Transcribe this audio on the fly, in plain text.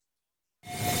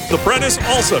The Prentice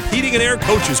Alsop Heating and Air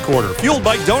Coaches Corner, fueled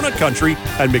by Donut Country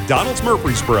and McDonald's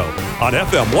Murfreesboro on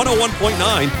FM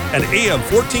 101.9 and AM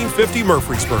 1450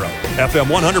 Murfreesboro, FM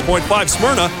 100.5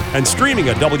 Smyrna, and streaming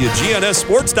at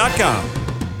WGNSSports.com.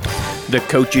 The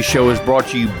Coaches Show is brought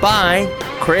to you by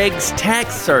Craig's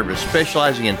Tax Service,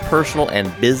 specializing in personal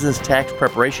and business tax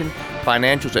preparation,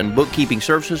 financials, and bookkeeping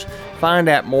services. Find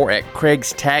out more at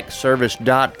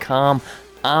CraigsTaxService.com.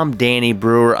 I'm Danny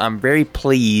Brewer. I'm very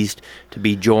pleased to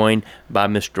be joined by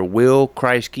Mr. Will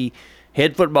Kriesky,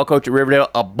 head football coach at Riverdale.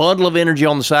 A bundle of energy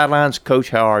on the sidelines. Coach,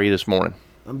 how are you this morning?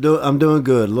 I'm doing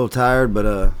good. A little tired, but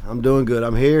I'm doing good.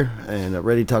 I'm here and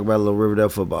ready to talk about a little Riverdale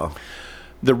football.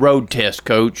 The road test,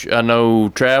 Coach. I know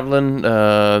traveling,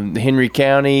 Henry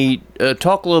County.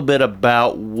 Talk a little bit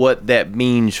about what that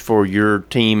means for your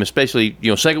team, especially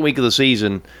second week of the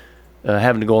season,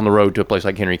 having to go on the road to a place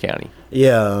like Henry County.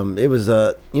 Yeah, it was.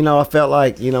 I felt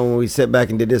like when we sat back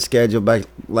and did this schedule back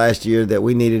last year that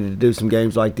we needed to do some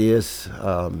games like this,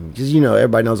 because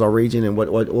everybody knows our region and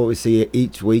what we see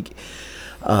each week.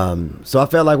 So I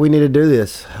felt like we needed to do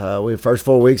this. The first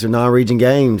 4 weeks are non-region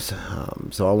games,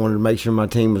 so I wanted to make sure my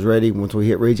team was ready once we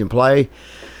hit region play.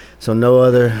 So no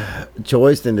other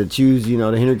choice than to choose, the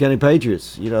Henry County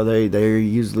Patriots. They're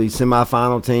usually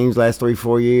semifinal teams last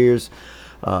 3-4 years.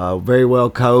 Very well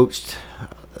coached.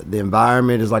 The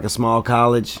environment is like a small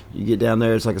college. You get down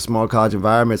there, it's like a small college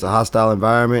environment. It's a hostile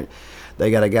environment. They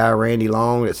got a guy, Randy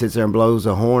Long, that sits there and blows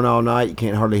a horn all night. You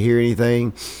can't hardly hear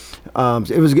anything. So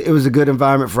it was a good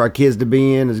environment for our kids to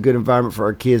be in. It was a good environment for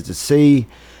our kids to see.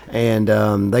 And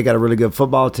they got a really good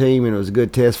football team, and it was a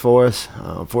good test for us.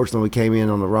 Unfortunately, we came in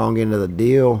on the wrong end of the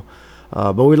deal.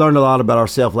 But we learned a lot about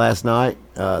ourselves last night,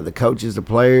 the coaches, the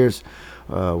players.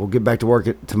 We'll get back to work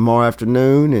tomorrow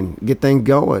afternoon and get things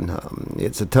going.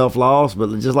 It's a tough loss,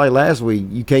 but just like last week,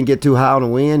 you can't get too high on a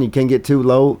win. You can't get too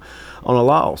low on a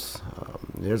loss.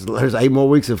 There's 8 more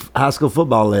weeks of high school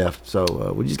football left,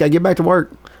 so we just got to get back to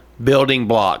work. Building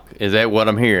block, is that what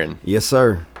I'm hearing? Yes,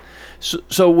 sir.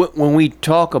 So when we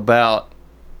talk about,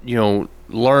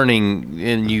 learning,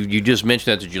 and you just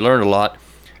mentioned that you learned a lot,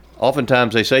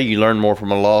 oftentimes they say you learn more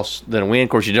from a loss than a win. Of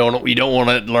course, you don't want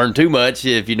to learn too much,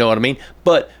 if you know what I mean.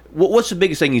 But what's the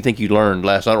biggest thing you think you learned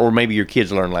last night, or maybe your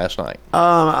kids learned last night?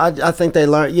 I think they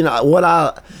learned,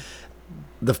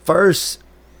 the first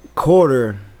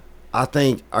quarter, I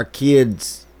think our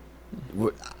kids,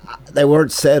 they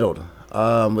weren't settled.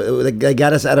 They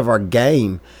got us out of our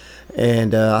game,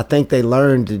 and I think they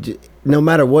learned to, no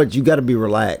matter what, you got to be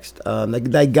relaxed.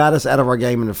 They got us out of our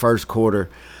game in the first quarter.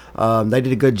 They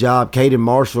did a good job. Caden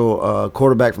Marshall,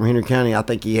 quarterback from Henry County, I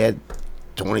think he had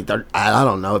 20, 30, I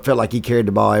don't know. It felt like he carried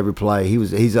the ball every play.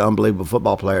 He's an unbelievable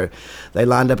football player. They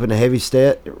lined up in a heavy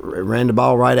set, ran the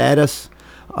ball right at us,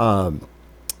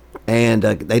 and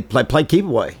they played keep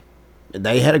away.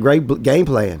 They had a great game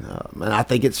plan, and I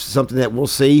think it's something that we'll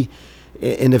see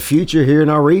in the future here in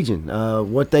our region.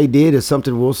 What they did is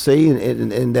something we'll see,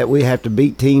 and that we have to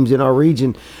beat teams in our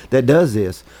region that does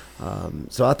this.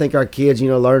 So I think our kids,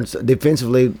 learn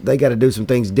defensively. They got to do some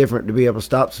things different to be able to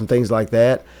stop some things like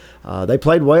that. They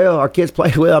played well. Our kids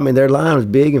played well. I mean, their line was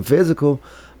big and physical.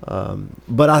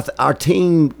 But our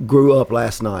team grew up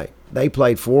last night. They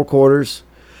played 4 quarters.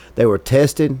 They were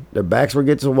tested. Their backs were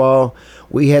against the wall.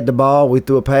 We had the ball. We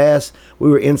threw a pass. We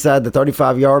were inside the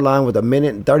 35-yard line with 1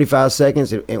 minute and 35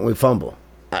 seconds, and we fumble.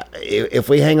 If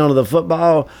we hang on to the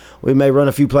football, we may run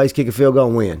a few plays, kick a field goal,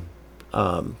 and win.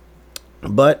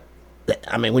 But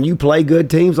I mean, when you play good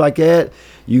teams like that,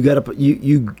 you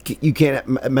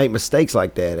can't make mistakes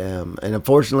like that. And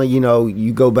unfortunately,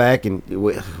 you go back, and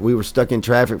we were stuck in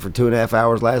traffic for 2.5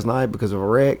 hours last night because of a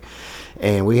wreck,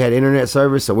 and we had internet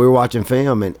service, so we were watching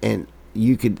film, and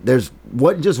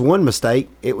wasn't just one mistake.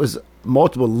 It was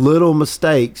multiple little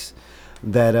mistakes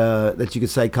that you could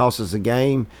say cost us a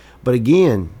game. But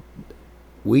again,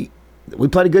 we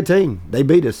played a good team. They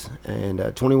beat us, and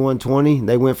 21-20.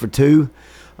 They went for 2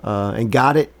 and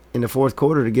got it in the fourth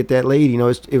quarter to get that lead. It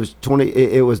was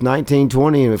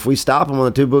 19-20, and if we stop them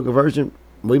on the 2-point conversion,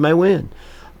 we may win.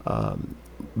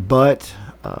 But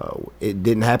it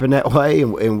didn't happen that way,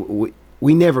 and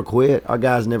we never quit. Our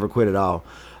guys never quit at all.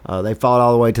 They fought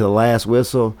all the way to the last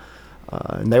whistle,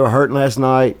 and they were hurting last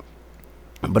night.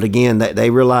 But again, they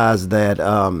realized that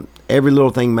every little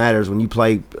thing matters when you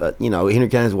play. Henry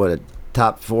County is a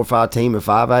top 4 or 5 team in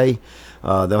 5A.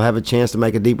 They'll have a chance to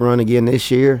make a deep run again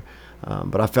this year.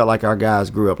 But I felt like our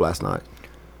guys grew up last night.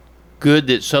 Good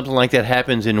that something like that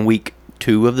happens in week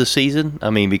 2 of the season. I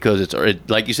mean, because it's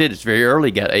like you said, it's very early.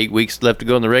 Got 8 weeks left to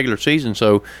go in the regular season,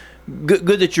 so. Good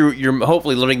that you're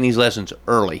hopefully learning these lessons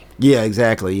early. Yeah,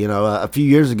 exactly. A few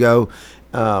years ago,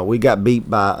 we got beat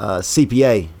by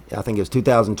CPA. I think it was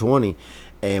 2020,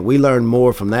 and we learned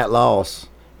more from that loss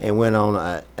and went on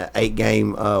a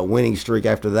 8-game winning streak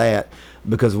after that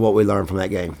because of what we learned from that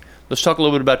game. Let's talk a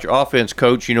little bit about your offense,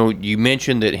 Coach. You know, you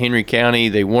mentioned that Henry County,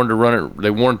 they wanted to run it,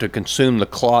 they wanted to consume the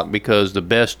clock because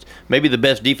maybe the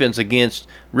best defense against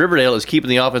Riverdale is keeping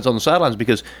the offense on the sidelines,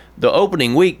 because the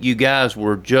opening week you guys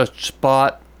were just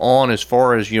spot on as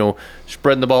far as, you know,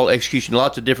 spreading the ball, execution,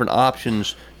 lots of different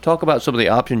options. Talk about some of the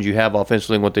options you have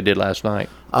offensively and what they did last night.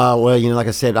 Well, you know, like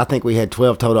I said, I think we had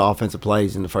 12 total offensive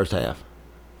plays in the first half.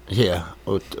 Yeah,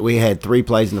 we had 3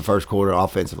 plays in the first quarter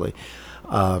offensively.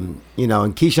 You know,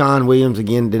 and Keyshawn Williams,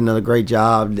 again, did another great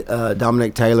job.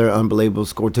 Dominic Taylor, unbelievable,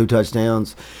 scored 2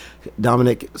 touchdowns.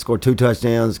 Dominic scored 2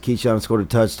 touchdowns. Keyshawn scored a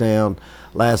touchdown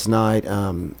last night.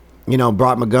 You know,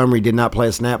 Brock Montgomery did not play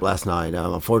a snap last night.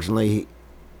 Unfortunately,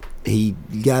 he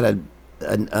got an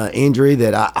injury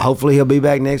that hopefully he'll be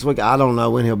back next week. I don't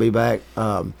know when he'll be back.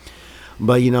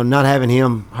 But, you know, not having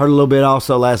him hurt a little bit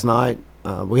also last night.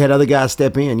 We had other guys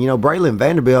step in. You know, Braylon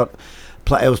Vanderbilt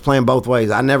was playing both ways.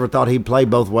 I never thought he'd play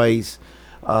both ways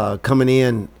coming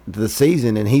in to the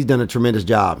season, and he's done a tremendous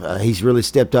job. He's really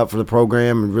stepped up for the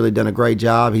program and really done a great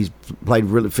job. He's played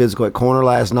really physical at corner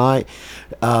last night,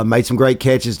 made some great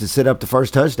catches to set up the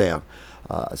first touchdown.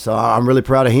 So I'm really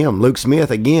proud of him. Luke Smith,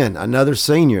 again, another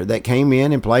senior that came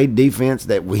in and played defense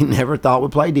that we never thought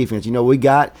would play defense. You know, we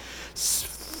got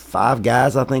 5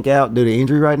 guys, I think, out due to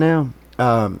injury right now.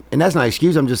 And that's not an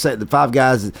excuse. I'm just saying the 5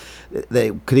 guys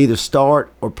that could either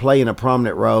start or play in a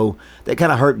prominent role. That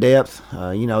kind of hurt depth.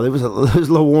 You know, it was a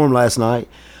little warm last night.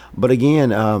 But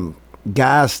again,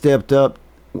 guys stepped up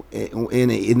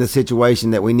in the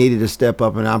situation that we needed to step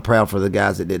up, and I'm proud for the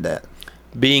guys that did that.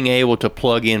 Being able to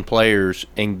plug in players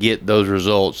and get those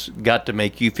results got to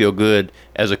make you feel good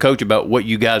as a coach about what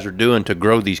you guys are doing to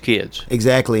grow these kids.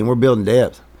 Exactly, and we're building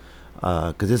depth.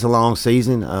 Because it's a long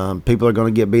season. People are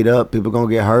going to get beat up. People are going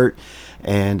to get hurt.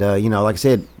 And, you know, like I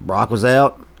said, Brock was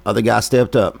out. Other guys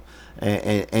stepped up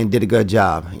and did a good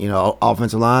job. You know,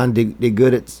 offensive line did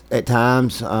good at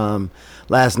times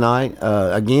last night.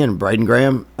 Again, Braden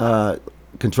Graham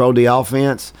controlled the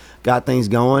offense, got things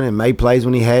going, and made plays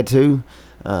when he had to.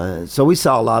 So we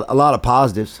saw a lot of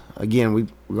positives. Again, we're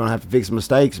going to have to fix some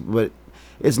mistakes, but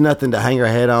it's nothing to hang our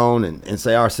head on and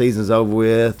say our season's over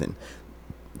with and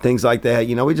things like that.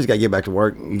 You know, we just got to get back to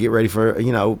work and get ready for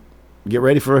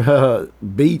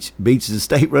Beach. Beach is a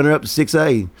state runner-up to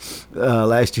 6A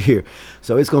last year.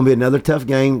 So it's going to be another tough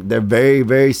game. They're very,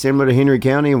 very similar to Henry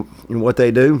County in what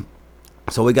they do.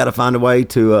 So we got to find a way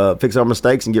to fix our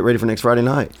mistakes and get ready for next Friday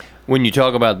night. When you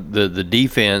talk about the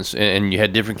defense and you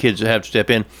had different kids that have to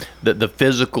step in, the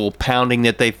physical pounding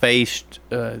that they faced,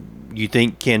 you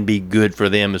think can be good for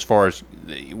them as far as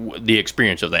the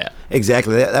experience of that?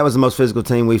 Exactly. That was the most physical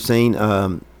team we've seen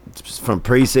from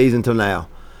preseason till now.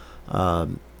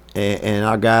 And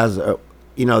our guys,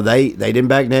 you know, they didn't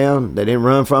back down. They didn't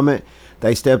run from it.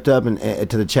 They stepped up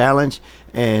to the challenge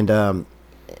and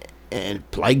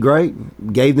played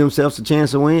great, gave themselves a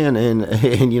chance to win,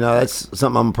 and you know, that's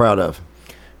something I'm proud of.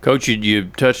 Coach, you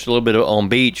touched a little bit on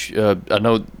Beach. I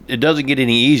know it doesn't get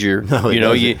any easier. No, you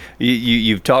know,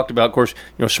 you've talked about, of course,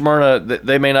 you know, Smyrna.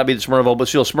 They may not be the Smyrna of old, but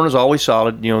still, Smyrna's always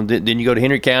solid. You know, then you go to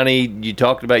Henry County. You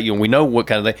talked about, you know, we know what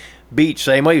kind of thing. Beach,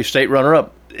 same way, state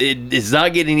runner-up. It's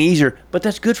not getting easier, but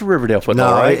that's good for Riverdale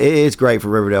football, right? It's great for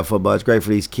Riverdale football. It's great for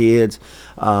these kids.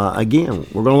 Again,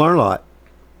 we're going to learn a lot.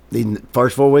 The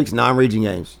first 4 weeks, 9 region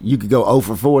games. You could go 0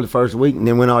 for 4 the first week and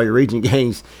then win all your region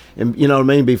games and, you know what I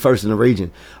mean, be first in the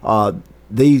region.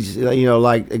 These, you know,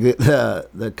 like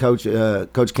the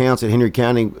Coach Counts at Henry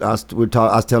County, I was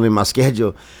telling him my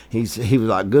schedule. He was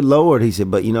like, good Lord. He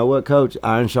said, but you know what, Coach?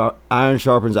 Iron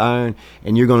sharpens iron,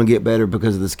 and you're going to get better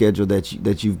because of the schedule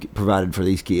that you've provided for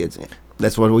these kids.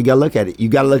 That's what we got to look at it. You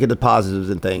got to look at the positives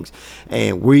and things.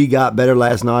 And we got better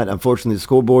last night. Unfortunately, the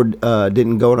scoreboard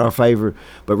didn't go in our favor,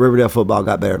 but Riverdale football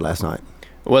got better last night.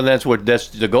 Well, that's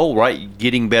the goal, right?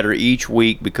 Getting better each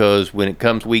week, because when it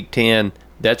comes week 10,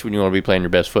 that's when you want to be playing your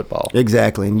best football.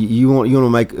 Exactly, and you want to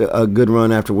make a good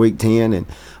run after week 10. And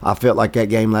I felt like that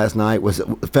game last night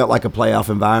felt like a playoff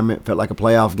environment, felt like a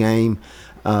playoff game.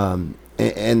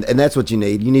 And that's what you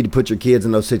need. You need to put your kids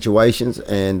in those situations,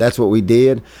 and that's what we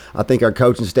did. I think our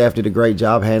coaching staff did a great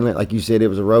job handling it. Like you said, it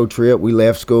was a road trip. We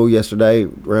left school yesterday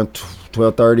around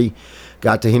 12:30,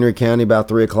 got to Henry County about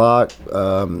 3 o'clock.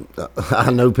 I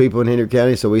know people in Henry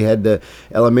County, so we had the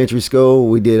elementary school.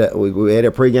 We had a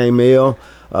pregame meal,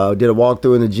 did a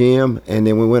walkthrough in the gym, and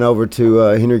then we went over to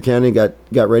Henry County, got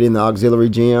ready in the auxiliary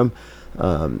gym.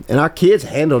 And our kids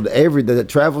handled the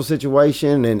travel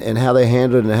situation and how they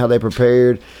handled it and how they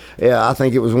prepared. Yeah, I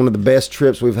think it was one of the best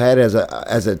trips we've had as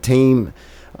a team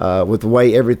with the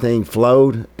way everything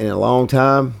flowed in a long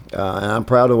time. And I'm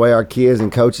proud of the way our kids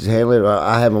and coaches handle it.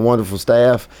 I have a wonderful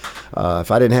staff.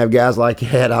 If I didn't have guys like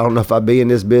that, I don't know if I'd be in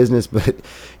this business. But,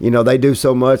 they do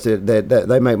so much that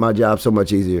they make my job so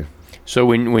much easier. So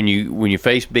when you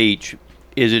face Beach,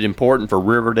 is it important for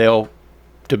Riverdale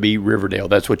to be Riverdale?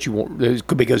 That's what you want,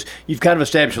 because you've kind of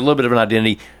established a little bit of an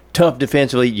identity. Tough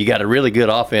defensively, you got a really good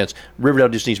offense. Riverdale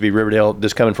just needs to be Riverdale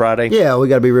this coming Friday. Yeah, we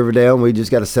got to be Riverdale, and we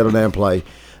just got to settle down and play.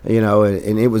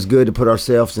 And it was good to put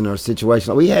ourselves in our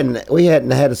situation. We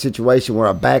hadn't had a situation where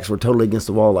our backs were totally against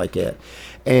the wall like that,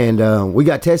 and we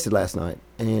got tested last night.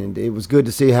 And it was good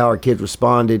to see how our kids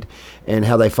responded and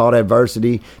how they fought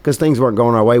adversity, because things weren't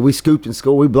going our way. We scooped and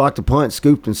scored. We blocked a punt,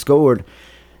 scooped and scored.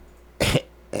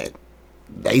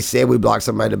 They said we blocked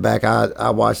somebody in the back.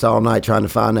 I watched all night trying to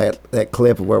find that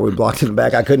clip of where we blocked in the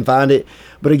back. I couldn't find it.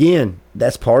 But again,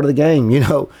 that's part of the game.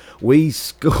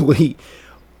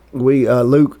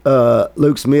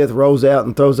 Luke Smith rolls out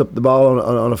and throws up the ball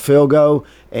on a field goal,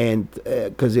 and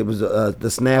because it was the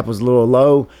snap was a little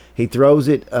low, he throws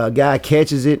it. A guy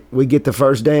catches it. We get the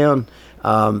first down,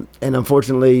 and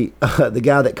unfortunately, the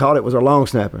guy that caught it was our long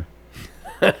snapper.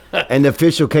 And the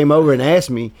official came over and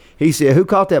asked me. He said, "Who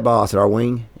caught that ball?" I said, "Our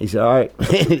wing." He said, "All right."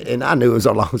 And I knew it was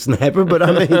our long snapper, but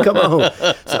I mean, come on.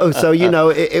 So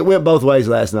it went both ways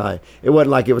last night. It wasn't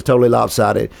like it was totally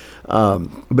lopsided.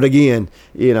 But again,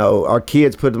 our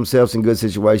kids put themselves in good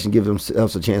situation, give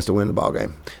themselves a chance to win the ball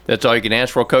game. That's all you can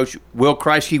ask for, Coach. Will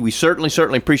Kriesky, we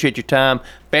certainly appreciate your time.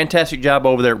 Fantastic job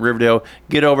over there at Riverdale.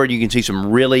 Get over it. You can see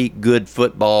some really good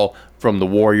football from the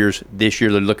Warriors this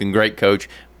year. They're looking great, Coach.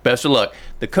 Best of luck.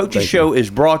 The Coaches Show is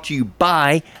brought to you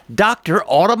by Dr.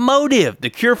 Automotive,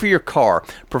 the cure for your car.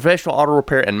 Professional auto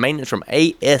repair and maintenance from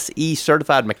ASE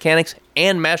certified mechanics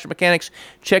and master mechanics.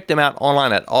 Check them out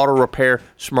online at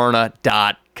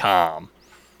autorepairsmyrna.com.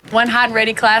 One Hot and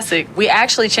Ready Classic. We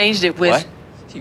actually changed it with What?